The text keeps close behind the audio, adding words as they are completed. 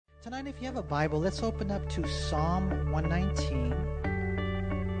Tonight, if you have a Bible, let's open up to Psalm 119.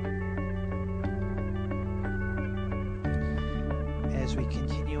 As we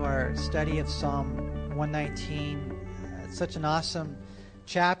continue our study of Psalm 119, it's such an awesome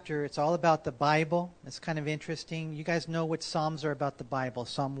chapter. It's all about the Bible. It's kind of interesting. You guys know which Psalms are about the Bible.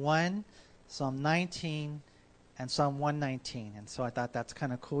 Psalm 1, Psalm 19, and Psalm 119. And so I thought that's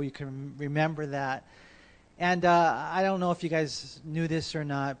kind of cool. You can remember that. And I don't know if you guys knew this or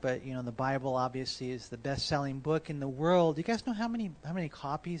not, but you know the Bible obviously is the best-selling book in the world. You guys know how many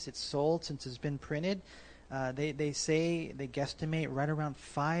copies it's sold since it's been printed? They guesstimate right around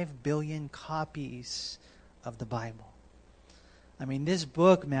 5 billion copies of the Bible. I mean, this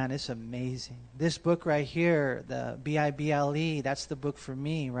book, man, it's amazing. This book right here, the Bible, that's the book for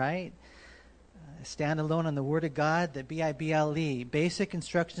me, right? Stand alone on the Word of God, the Bible, basic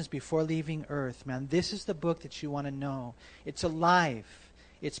instructions before leaving earth. Man, this is the book that you want to know. It's alive.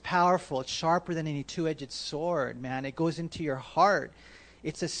 It's powerful. It's sharper than any two-edged sword, man. It goes into your heart.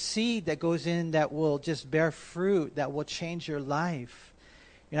 It's a seed that goes in that will just bear fruit, that will change your life.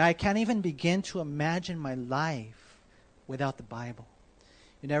 You know, I can't even begin to imagine my life without the Bible.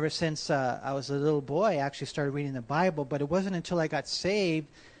 You know, ever since I was a little boy, I actually started reading the Bible, but it wasn't until I got saved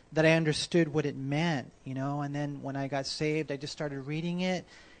that I understood what it meant, you know. And then when I got saved, I just started reading it.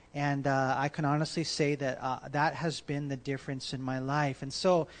 And I can honestly say that that has been the difference in my life. And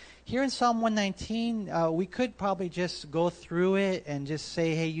so here in Psalm 119, we could probably just go through it and just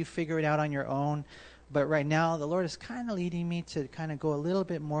say, hey, you figure it out on your own. But right now, the Lord is kind of leading me to kind of go a little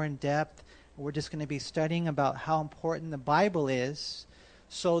bit more in depth. We're just going to be studying about how important the Bible is,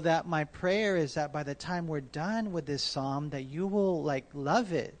 so that my prayer is that by the time we're done with this psalm, that you will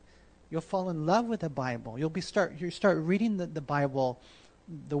love it. You'll fall in love with the Bible. You start reading the Bible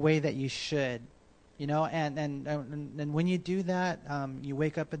the way that you should, you know. And when you do that, you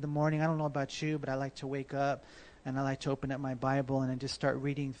wake up in the morning. I don't know about you, but I like to wake up and I like to open up my Bible and I just start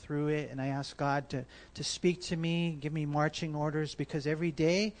reading through it. And I ask God to speak to me, give me marching orders, because every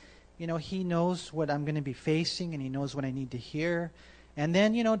day, you know, He knows what I'm going to be facing and He knows what I need to hear. And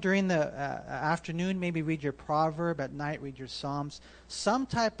then, you know, during the afternoon, maybe read your proverb. At night, read your Psalms. Some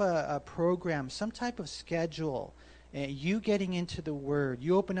type of program, some type of schedule. You getting into the Word.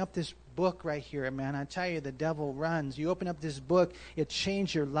 You open up this book right here, man. I tell you, the devil runs. You open up this book, it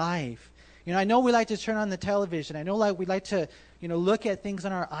changed your life. You know, I know we like to turn on the television. I know we like to, you know, look at things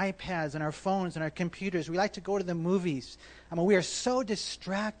on our iPads and our phones and our computers. We like to go to the movies. I mean, we are so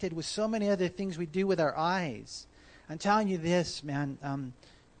distracted with so many other things we do with our eyes. I'm telling you this, man,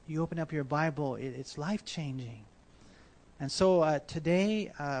 you open up your Bible, it's life-changing. And so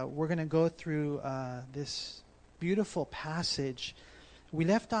today we're going to go through this beautiful passage. We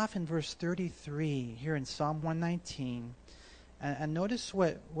left off in verse 33 here in Psalm 119. And notice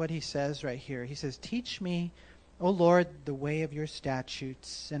what he says right here. He says, "Teach me, O Lord, the way of your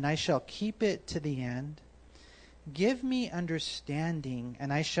statutes, and I shall keep it to the end. Give me understanding,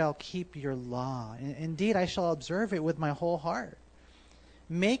 and I shall keep your law. Indeed, I shall observe it with my whole heart.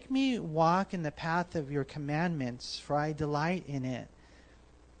 Make me walk in the path of your commandments, for I delight in it.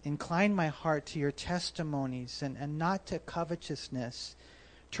 Incline my heart to your testimonies, and not to covetousness.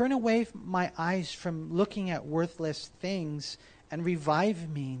 Turn away my eyes from looking at worthless things, and revive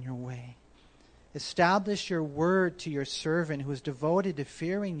me in your way. Establish your word to your servant who is devoted to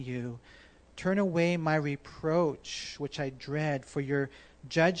fearing you. Turn away my reproach, which I dread, for your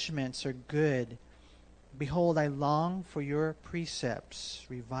judgments are good. Behold, I long for your precepts.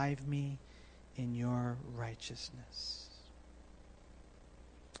 Revive me in your righteousness."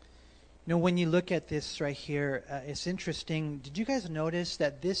 You know, when you look at this right here, it's interesting. Did you guys notice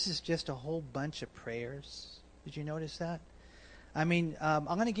that this is just a whole bunch of prayers? Did you notice that? I mean, I'm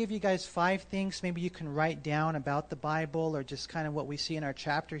going to give you guys 5 things maybe you can write down about the Bible, or just kind of what we see in our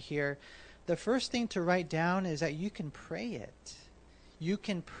chapter here. The first thing to write down is that you can pray it. You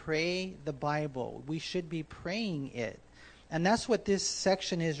can pray the Bible. We should be praying it. And that's what this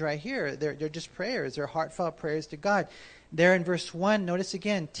section is right here. They're just prayers. They're heartfelt prayers to God. There in verse 1, notice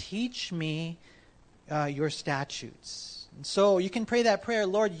again, teach me your statutes. And so you can pray that prayer,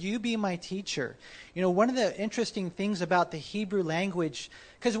 Lord, you be my teacher. You know, one of the interesting things about the Hebrew language,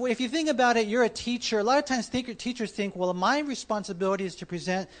 because if you think about it, you're a teacher. A lot of times teachers think, well, my responsibility is to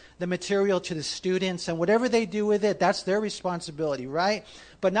present the material to the students, and whatever they do with it, that's their responsibility, right?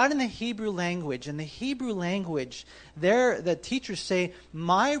 But not in the Hebrew language. In the Hebrew language, the teachers say,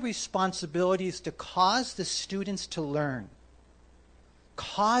 my responsibility is to cause the students to learn.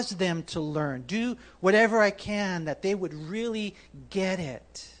 Cause them to learn. Do whatever I can that they would really get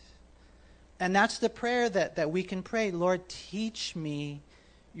it. And that's the prayer that we can pray. Lord, teach me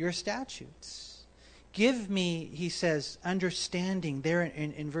your statutes. Give me, he says, understanding there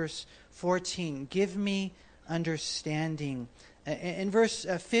in verse 14. Give me understanding. In verse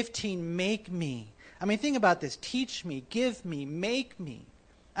 15, make me. I mean, think about this. Teach me, give me, make me.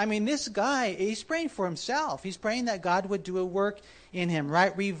 I mean, this guy, he's praying for himself. He's praying that God would do a work in him,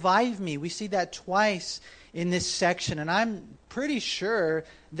 right? Revive me. We see that twice in this section. And I'm pretty sure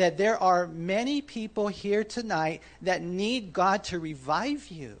that there are many people here tonight that need God to revive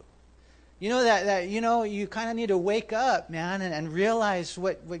you. You know, that you kind of need to wake up, man, and realize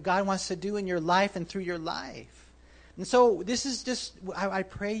what God wants to do in your life and through your life. And so this is just, I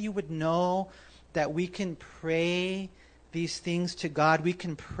pray you would know that we can pray these things to God. We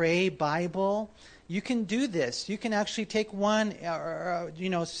can pray Bible. You can do this. You can actually take one,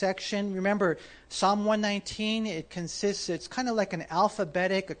 section. Remember, Psalm 119, it's kind of like an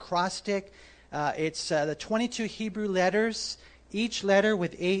alphabetic acrostic. It's the 22 Hebrew letters, each letter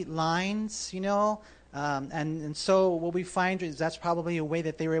with 8 lines, and so what we find is that's probably a way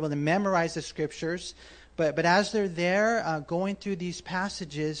that they were able to memorize the scriptures. But as they're there going through these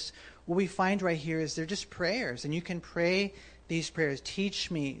passages, what we find right here is they're just prayers. And you can pray these prayers. Teach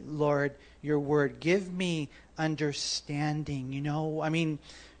me, Lord, your word. Give me understanding.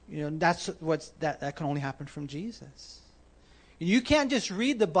 That's that can only happen from Jesus. You can't just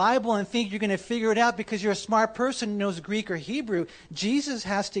read the Bible and think you're going to figure it out because you're a smart person who knows Greek or Hebrew. Jesus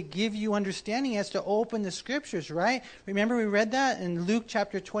has to give you understanding. He has to open the scriptures, right? Remember we read that in Luke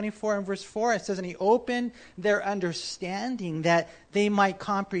chapter 24 and verse 4. It says, and he opened their understanding that they might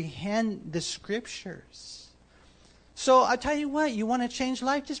comprehend the scriptures. So I'll tell you what, you want to change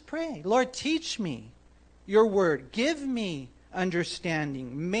life? Just pray. Lord, teach me your word. Give me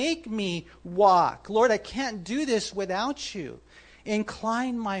understanding. Make me walk. Lord, I can't do this without you.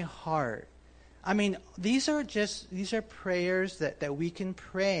 Incline my heart. I mean, these are prayers that we can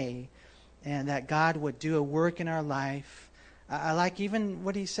pray and that God would do a work in our life. I like even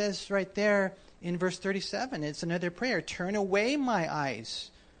what he says right there in verse 37. It's another prayer. Turn away my eyes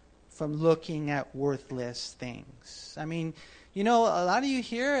from looking at worthless things. I mean, a lot of you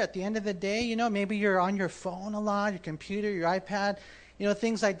here at the end of the day, maybe you're on your phone a lot, your computer, your iPad,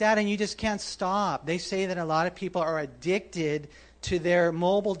 things like that, and you just can't stop. They say that a lot of people are addicted to their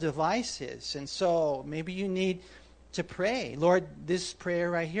mobile devices. And so maybe you need to pray. Lord, this prayer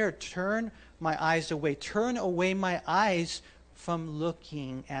right here, turn my eyes away. Turn away my eyes from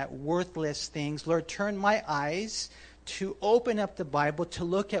looking at worthless things. Lord, turn my eyes to open up the Bible to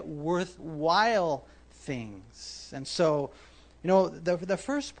look at worthwhile things. And so, the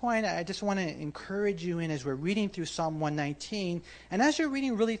first point I just want to encourage you in as we're reading through Psalm 119, and as you're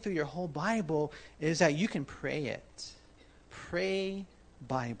reading really through your whole Bible, is that you can pray it. Pray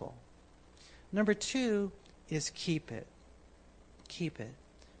Bible. Number 2 is keep it. Keep it.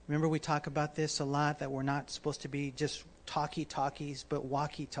 Remember we talk about this a lot, that we're not supposed to be just talkie-talkies, but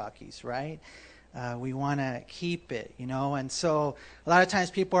walkie-talkies, right? We want to keep it, and so a lot of times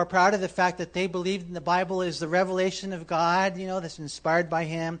people are proud of the fact that they believe the Bible is the revelation of God, that's inspired by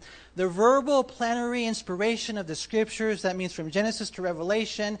Him. The verbal plenary inspiration of the Scriptures, that means from Genesis to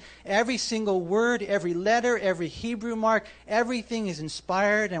Revelation, every single word, every letter, every Hebrew mark, everything is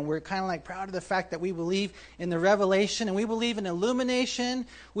inspired, and we're kind of like proud of the fact that we believe in the revelation, and we believe in illumination.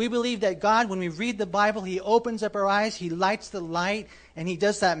 We believe that God, when we read the Bible, He opens up our eyes, He lights the light, and He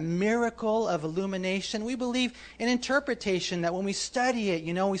does that miracle of illumination. We believe in interpretation, that when we study it,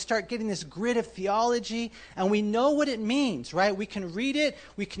 we start getting this grid of theology, and we know what it means, right? We can read it,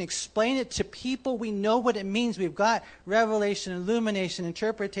 we can explain it to people, we know what it means. We've got revelation, illumination,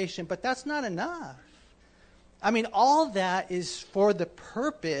 interpretation, but that's not enough. I mean, all that is for the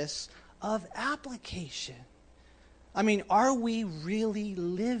purpose of application. I mean, are we really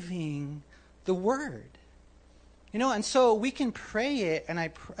living the Word? And so we can pray it,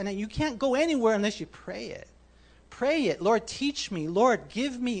 and you can't go anywhere unless you pray it. Pray it. Lord, teach me. Lord,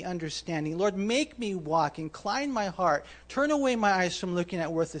 give me understanding. Lord, make me walk. Incline my heart. Turn away my eyes from looking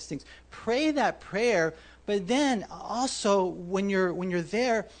at worthless things. Pray that prayer, but then also when you're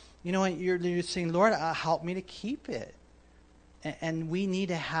there, you're saying, Lord, help me to keep it. And we need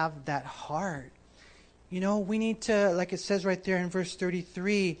to have that heart. We need to, like it says right there in verse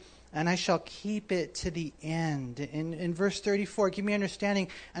 33, and I shall keep it to the end. In verse 34, give me understanding,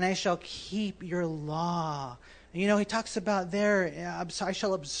 and I shall keep your law. He talks about there, I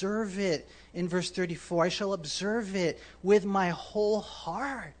shall observe it in verse 34. I shall observe it with my whole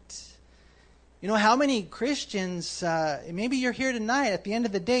heart. How many Christians, maybe you're here tonight, at the end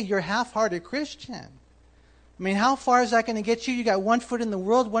of the day, you're a half-hearted Christian. I mean, how far is that going to get you? You got one foot in the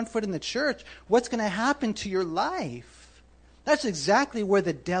world, one foot in the church. What's going to happen to your life? That's exactly where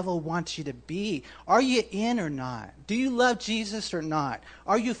the devil wants you to be. Are you in or not? Do you love Jesus or not?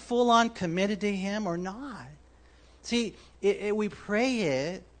 Are you full on committed to him or not? See, we pray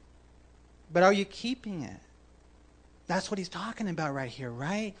it, but are you keeping it? That's what he's talking about right here,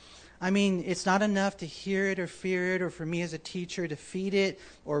 right? I mean, it's not enough to hear it or fear it or for me as a teacher to feed it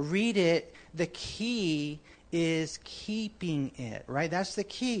or read it. The key is keeping it, right? That's the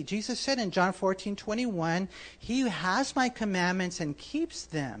key. Jesus said in John 14:21, he who has my commandments and keeps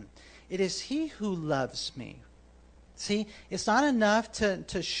them, it is he who loves me. See, it's not enough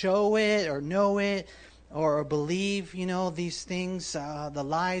to show it or know it or believe, these things. The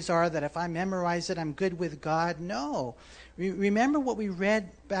lies are that if I memorize it, I'm good with God. No. Remember what we read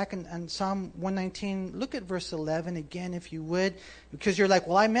back in Psalm 119. Look at verse 11 again, if you would. Because you're like,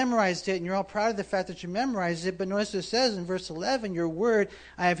 well, I memorized it, and you're all proud of the fact that you memorized it. But notice it says in verse 11, your word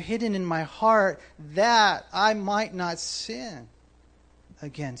I have hidden in my heart that I might not sin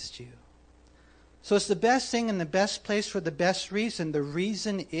against you. So it's the best thing in the best place for the best reason. The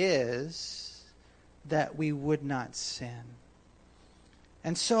reason is that we would not sin.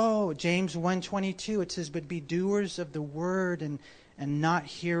 And so, James 1:22, it says, but be doers of the word and not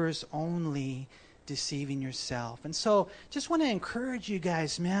hearers only, deceiving yourself. And so, just want to encourage you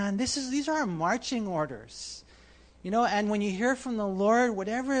guys, man, these are our marching orders. And when you hear from the Lord,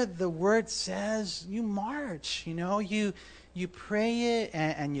 whatever the word says, you march, you pray it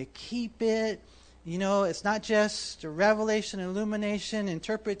and you keep it. It's not just revelation, illumination,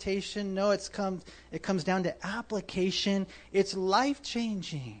 interpretation. No, it comes down to application. It's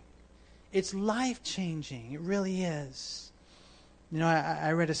life-changing. It's life-changing. It really is. I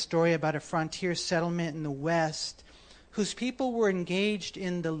read a story about a frontier settlement in the West whose people were engaged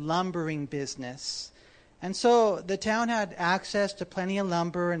in the lumbering business. And so the town had access to plenty of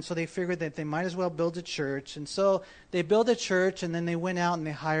lumber, and so they figured that they might as well build a church. And so they built a church, and then they went out and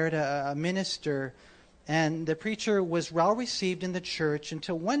they hired a minister. And the preacher was well received in the church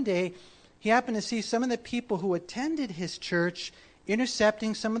until one day he happened to see some of the people who attended his church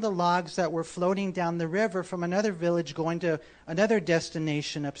intercepting some of the logs that were floating down the river from another village going to another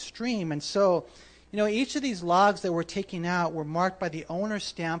destination upstream. And so, each of these logs that were taken out were marked by the owner's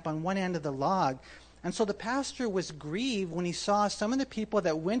stamp on one end of the log. And so the pastor was grieved when he saw some of the people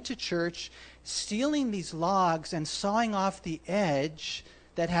that went to church stealing these logs and sawing off the edge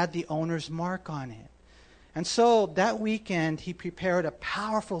that had the owner's mark on it. And so that weekend he prepared a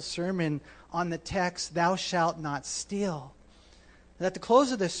powerful sermon on the text, thou shalt not steal. And at the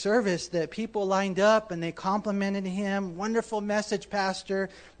close of the service, the people lined up and they complimented him. Wonderful message, Pastor.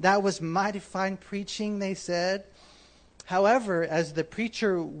 That was mighty fine preaching, they said. However, as the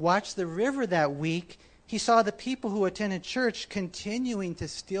preacher watched the river that week, he saw the people who attended church continuing to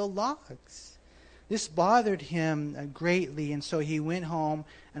steal logs. This bothered him greatly, and so he went home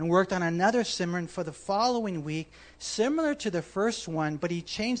and worked on another sermon for the following week, similar to the first one, but he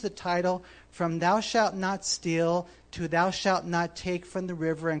changed the title from Thou shalt not steal to Thou shalt not take from the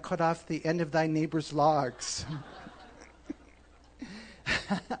river and cut off the end of thy neighbor's logs.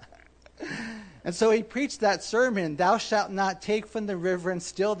 And so he preached that sermon, thou shalt not take from the river and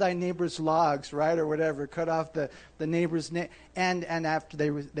steal thy neighbor's logs, right, or whatever, cut off the neighbor's and after they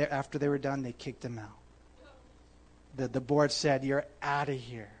were done, they kicked him out. The board said, you're out of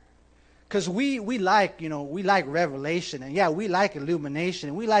here. Because we like revelation, and yeah, we like illumination,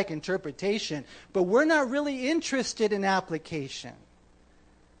 and we like interpretation, but we're not really interested in application.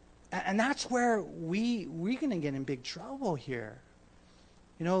 And that's where we're going to get in big trouble here.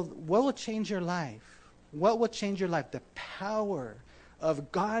 What will change your life? What will change your life? The power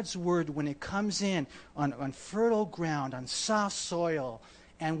of God's word when it comes in on fertile ground, on soft soil.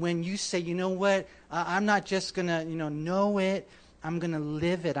 And when you say, you know what, I'm not just going to, know it. I'm going to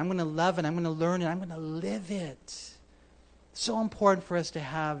live it. I'm going to love it. I'm going to learn it. I'm going to live it. So important for us to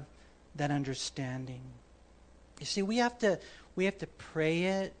have that understanding. You see, we have to pray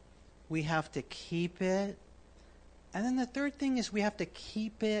it. We have to keep it. And then the third thing is we have to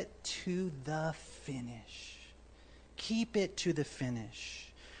keep it to the finish. Keep it to the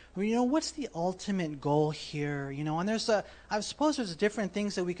finish. What's the ultimate goal here? And I suppose there's different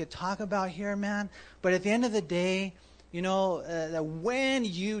things that we could talk about here, man. But at the end of the day, that when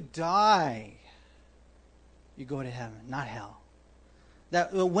you die, you go to heaven, not hell.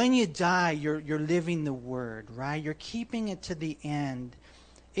 That when you die, you're living the word, right? You're keeping it to the end.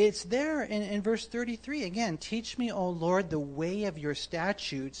 It's there in verse 33. Again, teach me, O Lord, the way of your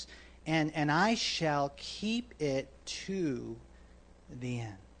statutes, and I shall keep it to the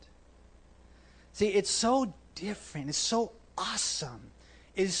end. See, it's so different. It's so awesome.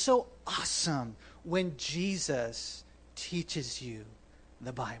 It is so awesome when Jesus teaches you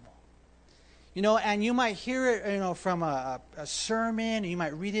the Bible. You know, and you might hear it, you know, from a sermon, or you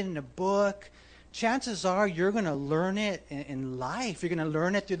might read it in a book. Chances are you're going to learn it in life. You're going to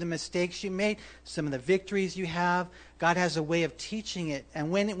learn it through the mistakes you made, some of the victories you have. God has a way of teaching it.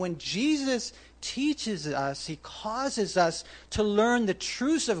 And when Jesus teaches us, he causes us to learn the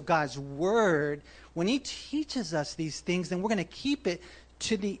truths of God's Word. When he teaches us these things, then we're going to keep it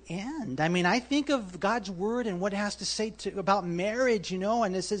to the end. I mean, I think of God's Word and what it has to say about marriage, you know,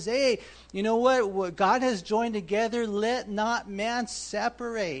 and it says, hey, you know what God has joined together, let not man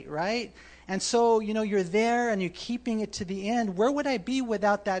separate, right? And so, you know, you're there and you're keeping it to the end. Where would I be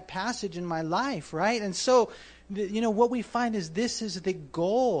without that passage in my life, right? And so, you know, what we find is this is the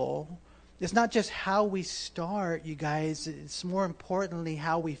goal. It's not just how we start, you guys. It's more importantly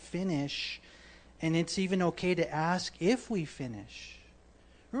how we finish. And it's even okay to ask if we finish.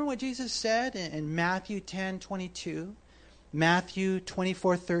 Remember what Jesus said in Matthew 10:22, Matthew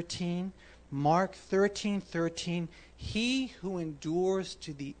 24:13, Mark 13:13, he who endures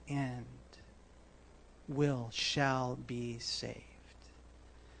to the end shall be saved.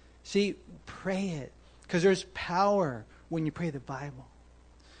 See, pray it, because there's power when you pray the Bible.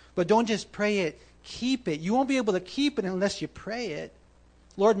 But don't just pray it, keep it. You won't be able to keep it unless you pray it.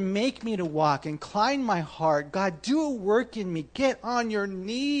 Lord, make me to walk. Incline my heart. God, do a work in me. Get on your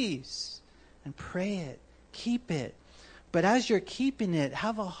knees and pray it. Keep it. But as you're keeping it,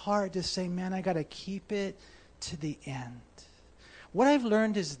 have a heart to say, man, I got to keep it to the end. What I've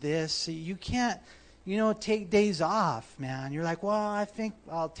learned is this. You can't, you know, take days off, man. You're like, well, I think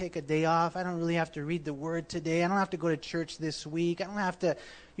I'll take a day off. I don't really have to read the Word today. I don't have to go to church this week. I don't have to,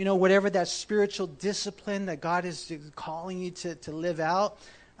 you know, whatever that spiritual discipline that God is calling you to live out.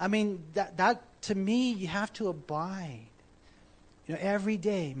 I mean, that to me, you have to abide. You know, every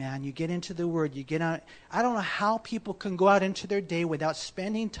day, man, you get into the Word. You get out. I don't know how people can go out into their day without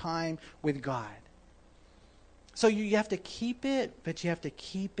spending time with God. So you have to keep it, but you have to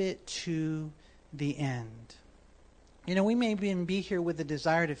keep it to the end. You know, we may even be here with the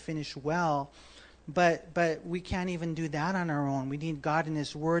desire to finish well, but we can't even do that on our own. We need God and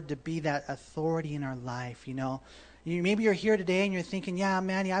His Word to be that authority in our life, you know. Maybe you're here today and you're thinking, yeah,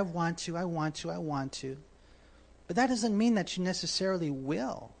 Manny, I want to. But that doesn't mean that you necessarily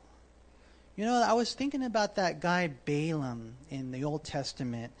will. You know, I was thinking about that guy Balaam in the Old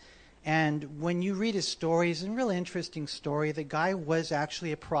Testament. And when you read his story, it's a real interesting story. The guy was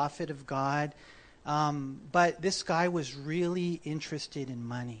actually a prophet of God. But this guy was really interested in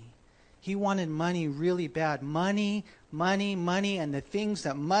money. He wanted money really bad. Money, and the things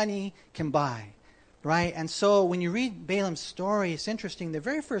that money can buy. Right? And so when you read Balaam's story, it's interesting. The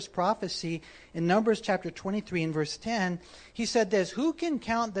very first prophecy in Numbers chapter 23 and verse 10, he said this, who can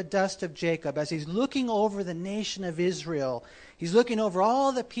count the dust of Jacob? As he's looking over the nation of Israel, he's looking over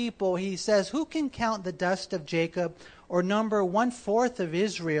all the people, he says, who can count the dust of Jacob or number 1/4 of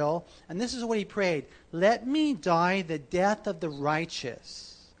Israel? And this is what he prayed, let me die the death of the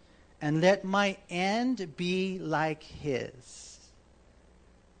righteous, and let my end be like his.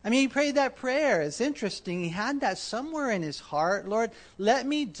 I mean, he prayed that prayer. It's interesting. He had that somewhere in his heart. Lord, let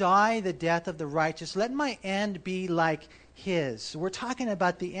me die the death of the righteous. Let my end be like his. We're talking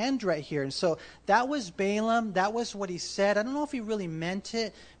about the end right here. And so that was Balaam. That was what he said. I don't know if he really meant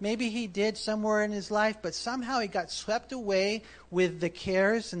it. Maybe he did somewhere in his life, but somehow he got swept away with the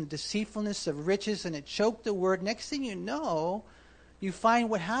cares and the deceitfulness of riches, and it choked the word. Next thing you know, you find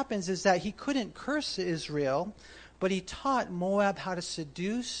what happens is that he couldn't curse Israel, but he taught Moab how to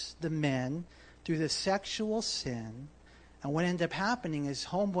seduce the men through the sexual sin. And what ended up happening is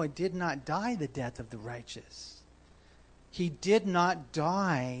homeboy did not die the death of the righteous. He did not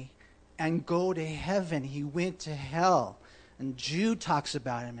die and go to heaven. He went to hell. And Jude talks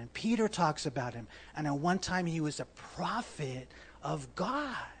about him, and Peter talks about him. And at one time he was a prophet of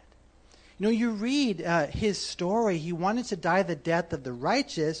God. You know, you read his story. He wanted to die the death of the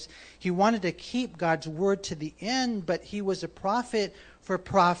righteous. He wanted to keep God's word to the end, but he was a prophet for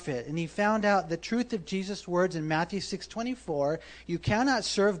profit. And he found out the truth of Jesus' words in Matthew 6:24. You cannot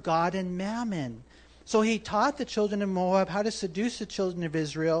serve God and mammon. So he taught the children of Moab how to seduce the children of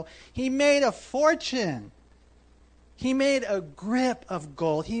Israel. He made a fortune. He made a grip of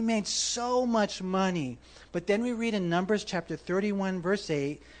gold. He made so much money. But then we read in Numbers chapter 31, verse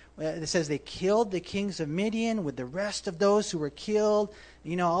 8, it says they killed the kings of Midian with the rest of those who were killed.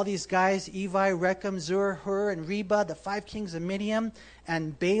 You know, all these guys, Evi, Rechem, Zur, Hur, and Reba, the 5 kings of Midian.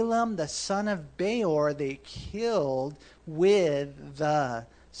 And Balaam, the son of Beor, they killed with the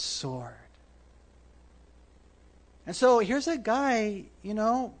sword. And so here's a guy, you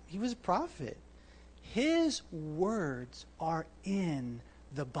know, he was a prophet. His words are in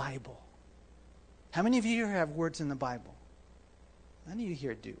the Bible. How many of you here have words in the Bible? None of you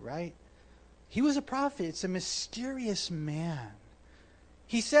here do, right? He was a prophet. It's a mysterious man.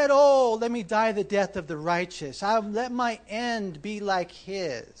 He said, oh, let me die the death of the righteous. I'll let my end be like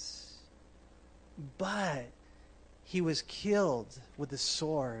his. But he was killed with a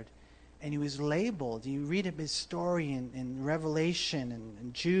sword, and he was labeled. You read of his story in Revelation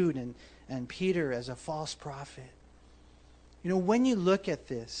and Jude and Peter as a false prophet. You know, when you look at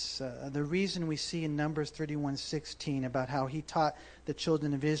this, the reason we see in Numbers 31:16 about how he taught the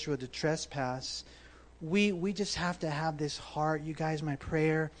children of Israel to trespass, we just have to have this heart. You guys, my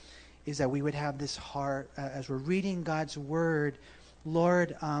prayer is that we would have this heart as we're reading God's word.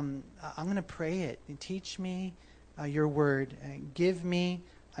 Lord, I'm going to pray it. And teach me your word. Give me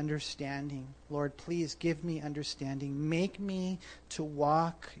understanding. Lord, please give me understanding. Make me to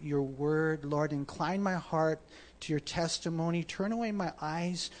walk your word. Lord, incline my heart to your testimony. Turn away my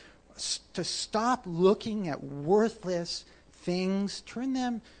eyes to stop looking at worthless things. Turn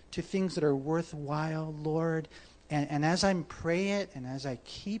them to things that are worthwhile, Lord. And as I pray it and as I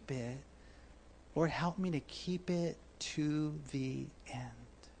keep it, Lord, help me to keep it to the end.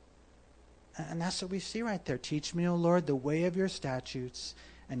 And that's what we see right there. Teach me, O Lord, the way of your statutes.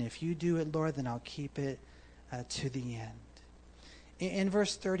 And if you do it, Lord, then I'll keep it to the end. In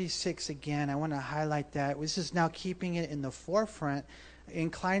verse 36, again, I want to highlight that. This is now keeping it in the forefront.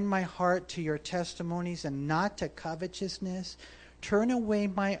 Incline my heart to your testimonies and not to covetousness. Turn away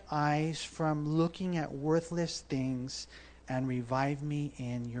my eyes from looking at worthless things and revive me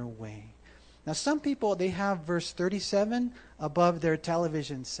in your way. Now, some people, they have verse 37 above their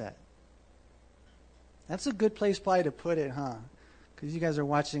television set. That's a good place probably to put it, huh? Because you guys are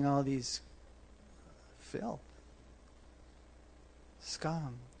watching all these filth,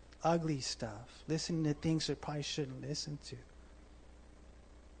 scum, ugly stuff, listening to things that probably shouldn't listen to.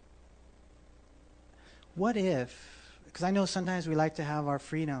 What if, because I know sometimes we like to have our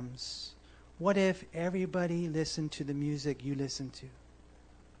freedoms, what if everybody listened to the music you listen to?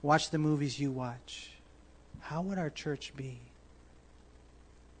 Watch the movies you watch? How would our church be?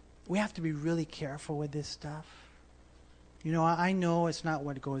 We have to be really careful with this stuff. You know, I know it's not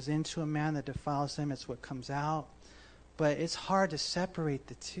what goes into a man that defiles him, it's what comes out. But it's hard to separate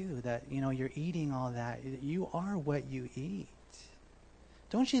the two, that, you know, you're eating all that. You are what you eat.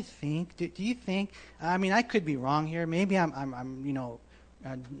 Don't you think? Do you think? I mean, I could be wrong here. Maybe I'm you know,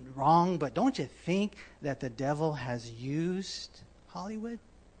 wrong. But don't you think that the devil has used Hollywood?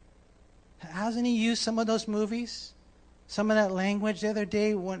 Hasn't he used some of those movies? Some of that language? The other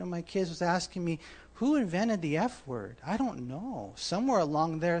day, one of my kids was asking me, who invented the F word? I don't know. Somewhere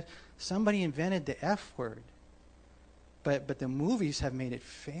along there, somebody invented the F word. But the movies have made it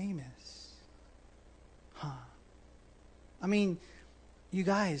famous. Huh. I mean, you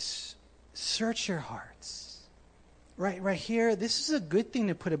guys, search your hearts. Right here, this is a good thing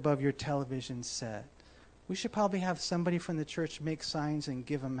to put above your television set. We should probably have somebody from the church make signs and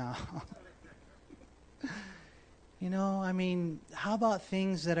give them out. You know, I mean, how about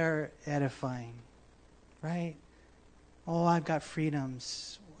things that are edifying, right? Oh, I've got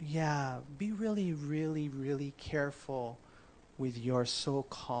freedoms. Yeah, be really, really, really careful with your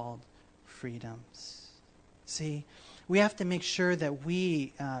so-called freedoms. See, we have to make sure that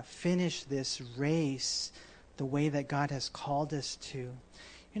we finish this race the way that God has called us to.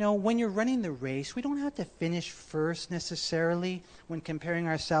 You know, when you're running the race, we don't have to finish first necessarily when comparing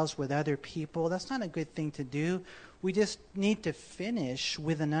ourselves with other people. That's not a good thing to do. We just need to finish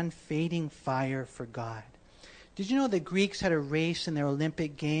with an unfading fire for God. Did you know the Greeks had a race in their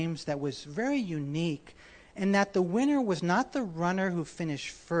Olympic Games that was very unique, and that the winner was not the runner who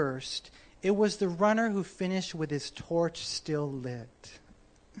finished first, it was the runner who finished with his torch still lit.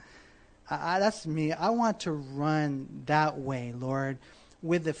 That's me. I want to run that way, Lord,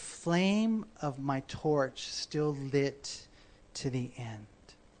 with the flame of my torch still lit to the end.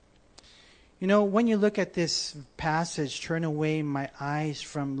 You know, when you look at this passage, turn away my eyes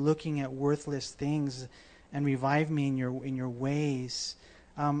from looking at worthless things and revive me in your ways.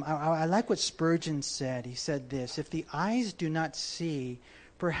 I like what Spurgeon said. He said this: if the eyes do not see,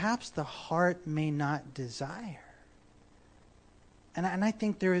 perhaps the heart may not desire. And I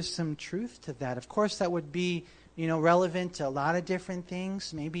think there is some truth to that. Of course, that would be, you know, relevant to a lot of different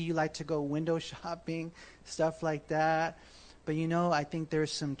things. Maybe you like to go window shopping, stuff like that. But, you know, I think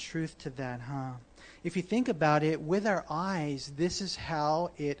there's some truth to that, huh? If you think about it, with our eyes, this is how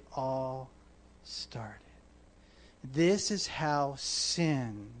it all started. This is how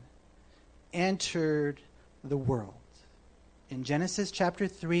sin entered the world. In Genesis chapter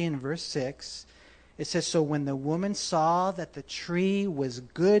 3 and verse 6, It says, so when the woman saw that the tree was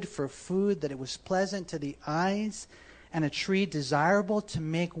good for food, that it was pleasant to the eyes, and a tree desirable to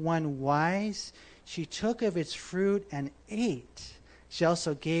make one wise, she took of its fruit and ate. She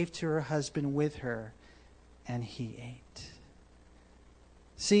also gave to her husband with her, and he ate.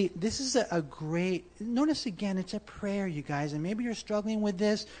 See, this is a great, notice again, it's a prayer, you guys. And maybe you're struggling with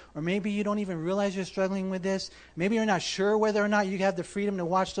this, or maybe you don't even realize you're struggling with this. Maybe you're not sure whether or not you have the freedom to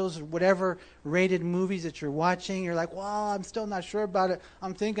watch those whatever rated movies that you're watching. You're like, well, I'm still not sure about it.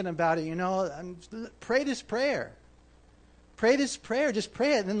 I'm thinking about it, Pray this prayer. Pray this prayer. Just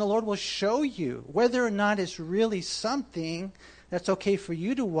pray it, and then the Lord will show you whether or not it's really something that's okay for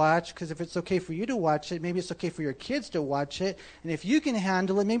you to watch, because if it's okay for you to watch it, maybe it's okay for your kids to watch it. And if you can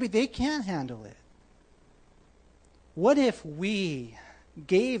handle it, maybe they can't handle it. What if we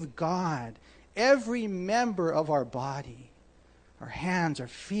gave God every member of our body, our hands, our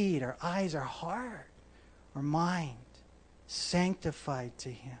feet, our eyes, our heart, our mind, sanctified to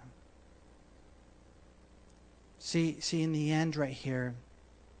Him? See, in the end right here,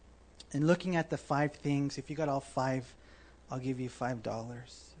 in looking at the 5 things, if you got all 5, I'll give you $5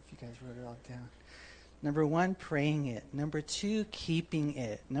 if you guys wrote it all down. Number 1, praying it. Number 2, keeping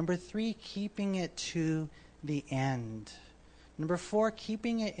it. Number 3, keeping it to the end. Number 4,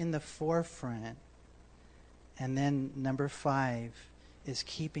 keeping it in the forefront. And then number 5 is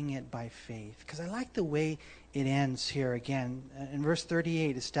keeping it by faith. Because I like the way it ends here again. In verse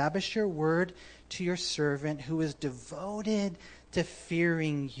 38, establish your word to your servant who is devoted to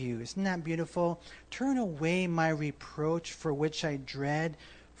fearing you. Isn't that beautiful? Turn away my reproach for which I dread,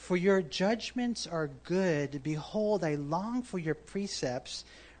 for your judgments are good. Behold, I long for your precepts.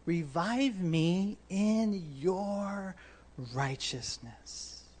 Revive me in your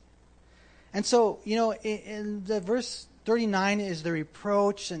righteousness. And so, in the verse 39 is the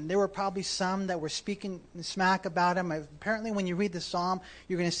reproach, and there were probably some that were speaking smack about him. Apparently, when you read the psalm,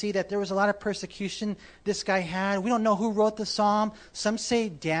 you're going to see that there was a lot of persecution this guy had. We don't know who wrote the psalm. Some say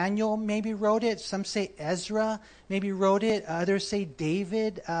Daniel maybe wrote it. Some say Ezra maybe wrote it. Others say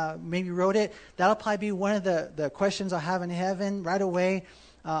David maybe wrote it. That'll probably be one of the questions I'll have in heaven right away.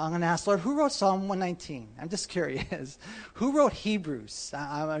 I'm going to ask, Lord, who wrote Psalm 119? I'm just curious. Who wrote Hebrews?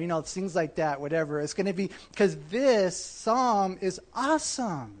 Things like that, whatever. It's going to be, because this psalm is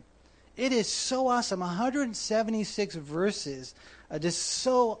awesome. It is so awesome. 176 verses. Just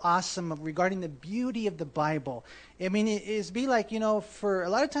so awesome regarding the beauty of the Bible. I mean, it's be like, for a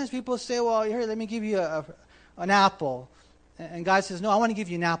lot of times people say, well, here, let me give you an apple. And God says, no, I want to give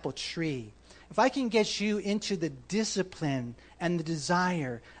you an apple tree. If I can get you into the discipline and the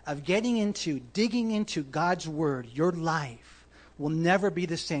desire of digging into God's Word, your life will never be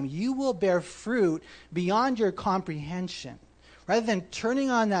the same. You will bear fruit beyond your comprehension. Rather than turning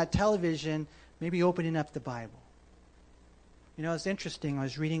on that television, maybe opening up the Bible. It's interesting. I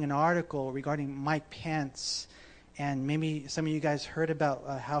was reading an article regarding Mike Pence, and maybe some of you guys heard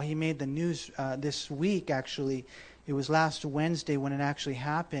about how he made the news this week, actually. It was last Wednesday when it actually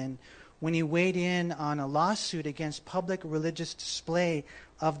happened, when he weighed in on a lawsuit against public religious display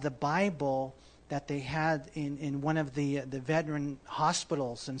of the Bible that they had in one of the veteran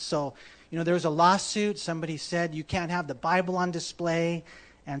hospitals. And so, there was a lawsuit. Somebody said, you can't have the Bible on display.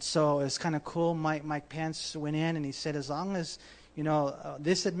 And so it's kind of cool. Mike Pence went in and he said, as long as,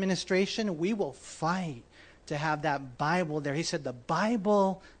 this administration, we will fight to have that Bible there. He said, the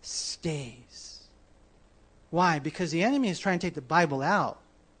Bible stays. Why? Because the enemy is trying to take the Bible out.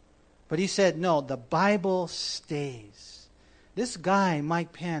 But he said, no, the Bible stays. This guy,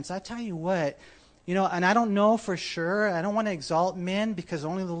 Mike Pence, I tell you what, and I don't know for sure. I don't want to exalt men because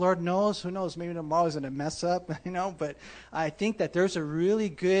only the Lord knows. Who knows? Maybe tomorrow's going to mess up, But I think that there's a really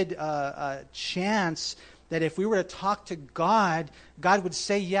good chance that if we were to talk to God, God would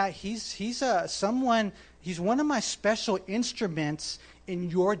say, yeah, he's one of my special instruments in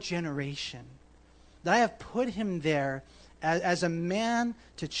your generation. That I have put him there as a man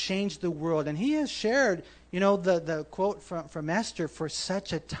to change the world. And he has shared, the quote from Esther, for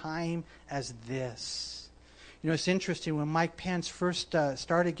such a time as this. It's interesting, when Mike Pence first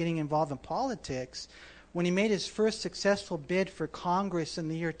started getting involved in politics, when he made his first successful bid for Congress in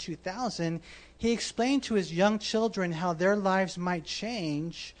the year 2000, he explained to his young children how their lives might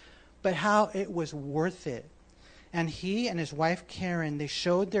change, but how it was worth it. And he and his wife Karen, they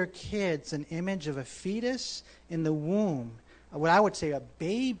showed their kids an image of a fetus in the womb, what I would say a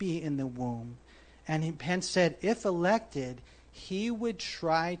baby in the womb. And Pence said, if elected, he would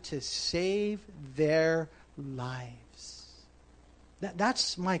try to save their lives.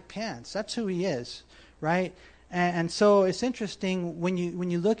 That's Mike Pence. That's who he is, right? And so it's interesting when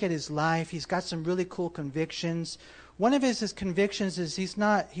you look at his life, he's got some really cool convictions. One of his convictions is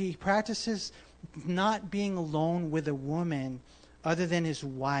he practices not being alone with a woman other than his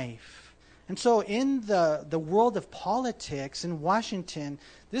wife. And so in the world of politics in Washington,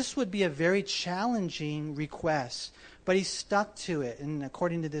 this would be a very challenging request. But he stuck to it. And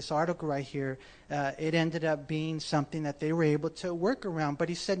according to this article right here, it ended up being something that they were able to work around. But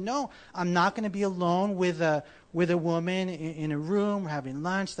he said, no, I'm not going to be alone with a woman in a room, having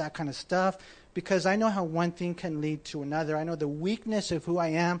lunch, that kind of stuff. Because I know how one thing can lead to another. I know the weakness of who I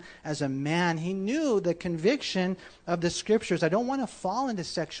am as a man. He knew the conviction of the Scriptures. I don't want to fall into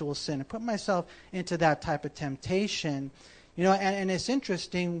sexual sin and put myself into that type of temptation. And it's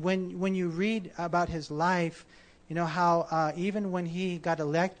interesting when you read about his life, how even when he got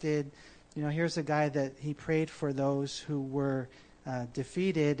elected, here's a guy that he prayed for those who were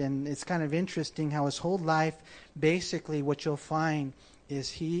defeated. And it's kind of interesting how his whole life, basically what you'll find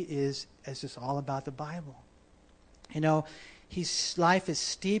is it's just all about the Bible. His life is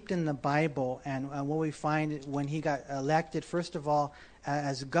steeped in the Bible. And what we find when he got elected, first of all,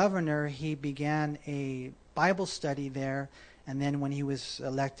 as governor, he began a Bible study there. And then when he was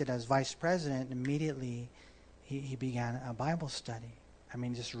elected as vice president, immediately he began a Bible study. I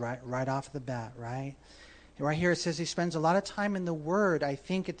mean, just right off the bat, right? Right here it says he spends a lot of time in the Word. I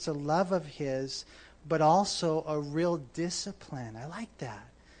think it's a love of his, but also a real discipline. I like that.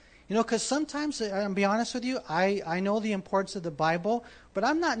 Because sometimes, I'll be honest with you, I know the importance of the Bible, but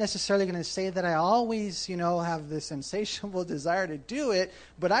I'm not necessarily going to say that I always, have this insatiable desire to do it,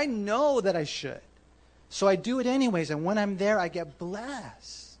 but I know that I should. So I do it anyways, and when I'm there, I get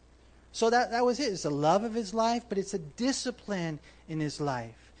blessed. So that was it. It's the love of his life, but it's a discipline in his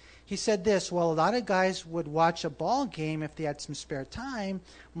life. He said this, well, a lot of guys would watch a ball game if they had some spare time.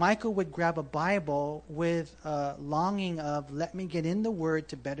 Michael would grab a Bible with a longing of, let me get in the Word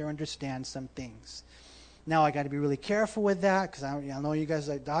to better understand some things. Now, I got to be really careful with that because I know you guys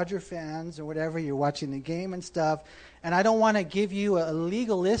are Dodger fans or whatever. You're watching the game and stuff. And I don't want to give you a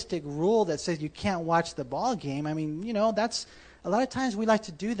legalistic rule that says you can't watch the ball game. I mean, that's a lot of times we like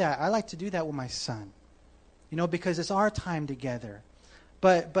to do that. I like to do that with my son, because it's our time together.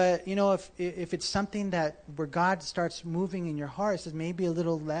 But if it's something that where God starts moving in your heart, it says maybe a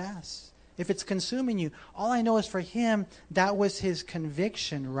little less. If it's consuming you, all I know is for him, that was his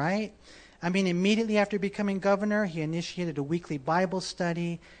conviction, right? I mean, immediately after becoming governor, he initiated a weekly Bible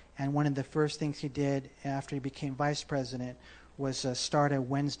study. And one of the first things he did after he became vice president was start a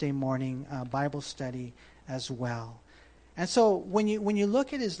Wednesday morning Bible study as well. And so when you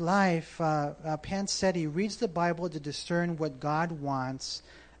look at his life, Penn said he reads the Bible to discern what God wants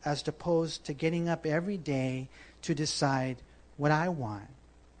as opposed to getting up every day to decide what I want.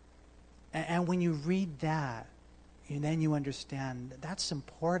 And when you read that, and then you understand that's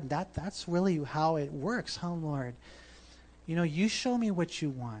important. That's really how it works, huh, Lord? You show me what you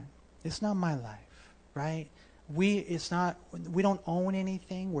want. It's not my life, right? We don't own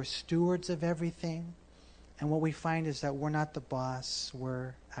anything. We're stewards of everything. And what we find is that we're not the boss.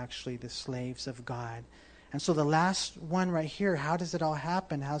 We're actually the slaves of God. And so the last one right here, how does it all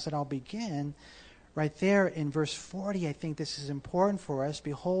happen? How does it all begin? Right there in verse 40, I think this is important for us.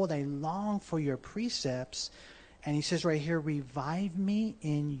 Behold, I long for your precepts. And he says right here, revive me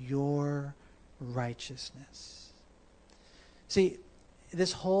in your righteousness. See,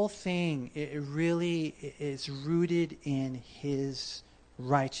 this whole thing, it really is rooted in his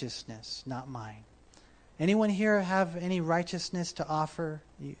righteousness, not mine. Anyone here have any righteousness to offer?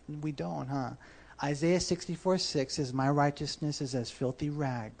 We don't, huh? Isaiah 64:6 says, my righteousness is as filthy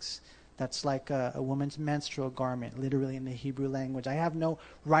rags. That's like a woman's menstrual garment, literally in the Hebrew language. I have no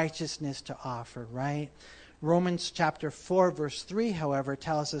righteousness to offer, right? Romans chapter 4, verse 3, however,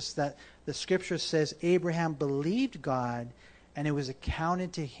 tells us that the Scripture says Abraham believed God and it was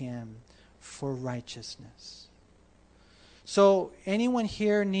accounted to him for righteousness. So anyone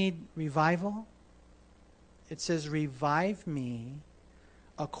here need revival? It says, revive me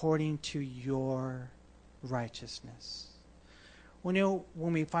according to your righteousness. When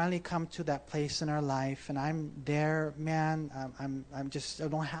we finally come to that place in our life and I'm there, man, I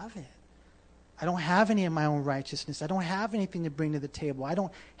don't have it. I don't have any of my own righteousness. I don't have anything to bring to the table. I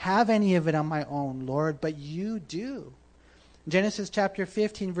don't have any of it on my own, Lord, but you do. Genesis chapter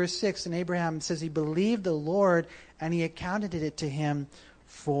 15, verse 6, and Abraham says he believed the Lord and he accounted it to him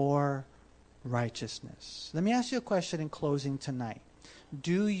for righteousness. Let me ask you a question in closing tonight.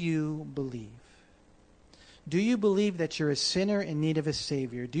 Do you believe? Do you believe that you're a sinner in need of a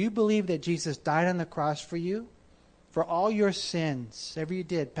Savior? Do you believe that Jesus died on the cross for you? For all your sins, ever you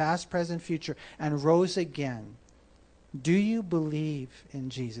did, past, present, future, and rose again. Do you believe in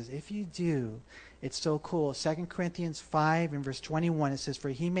Jesus? If you do, it's so cool. 2 Corinthians 5 and verse 21, it says, "For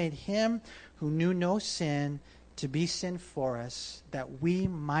he made him who knew no sin to be sin for us, that we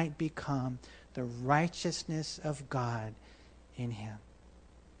might become the righteousness of God in him."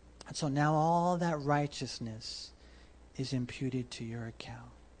 And so now all that righteousness is imputed to your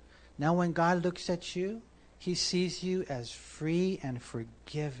account. Now when God looks at you, he sees you as free and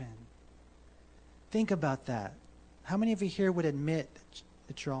forgiven. Think about that. How many of you here would admit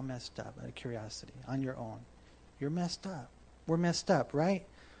that you're all messed up, out of curiosity, on your own? You're messed up. We're messed up, right?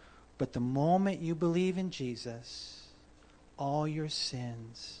 But the moment you believe in Jesus, all your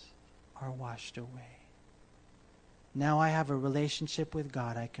sins are washed away. Now I have a relationship with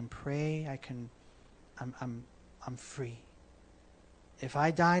God. I can pray. I'm free. If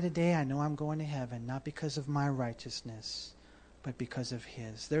I die today, I know I'm going to heaven, not because of my righteousness, but because of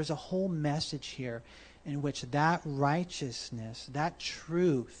his. There's a whole message here in which that righteousness, that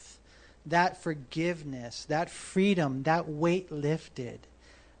truth, that forgiveness, that freedom, that weight lifted,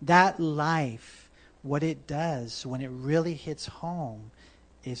 that life, what it does when it really hits home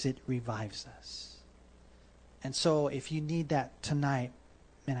is it revives us. And so if you need that tonight,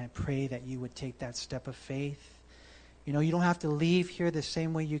 man, I pray that you would take that step of faith. You know, you don't have to leave here the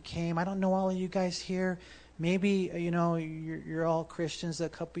same way you came. I don't know all of you guys here. Maybe, you know, you're all Christians, a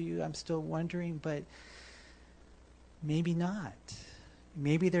couple of you, I'm still wondering, but maybe not.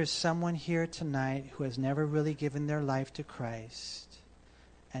 Maybe there's someone here tonight who has never really given their life to Christ,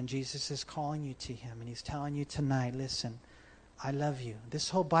 and Jesus is calling you to him, and he's telling you tonight, listen, I love you. This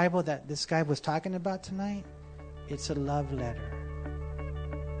whole Bible that this guy was talking about tonight, it's a love letter.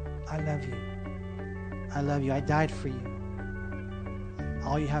 I love you. I love you. I died for you.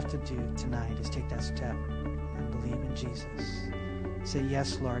 All you have to do tonight is take that step and believe in Jesus. Say,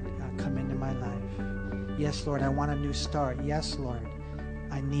 yes, Lord, come into my life. Yes, Lord, I want a new start. Yes, Lord,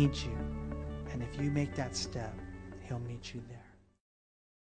 I need you. And if you make that step, he'll meet you there.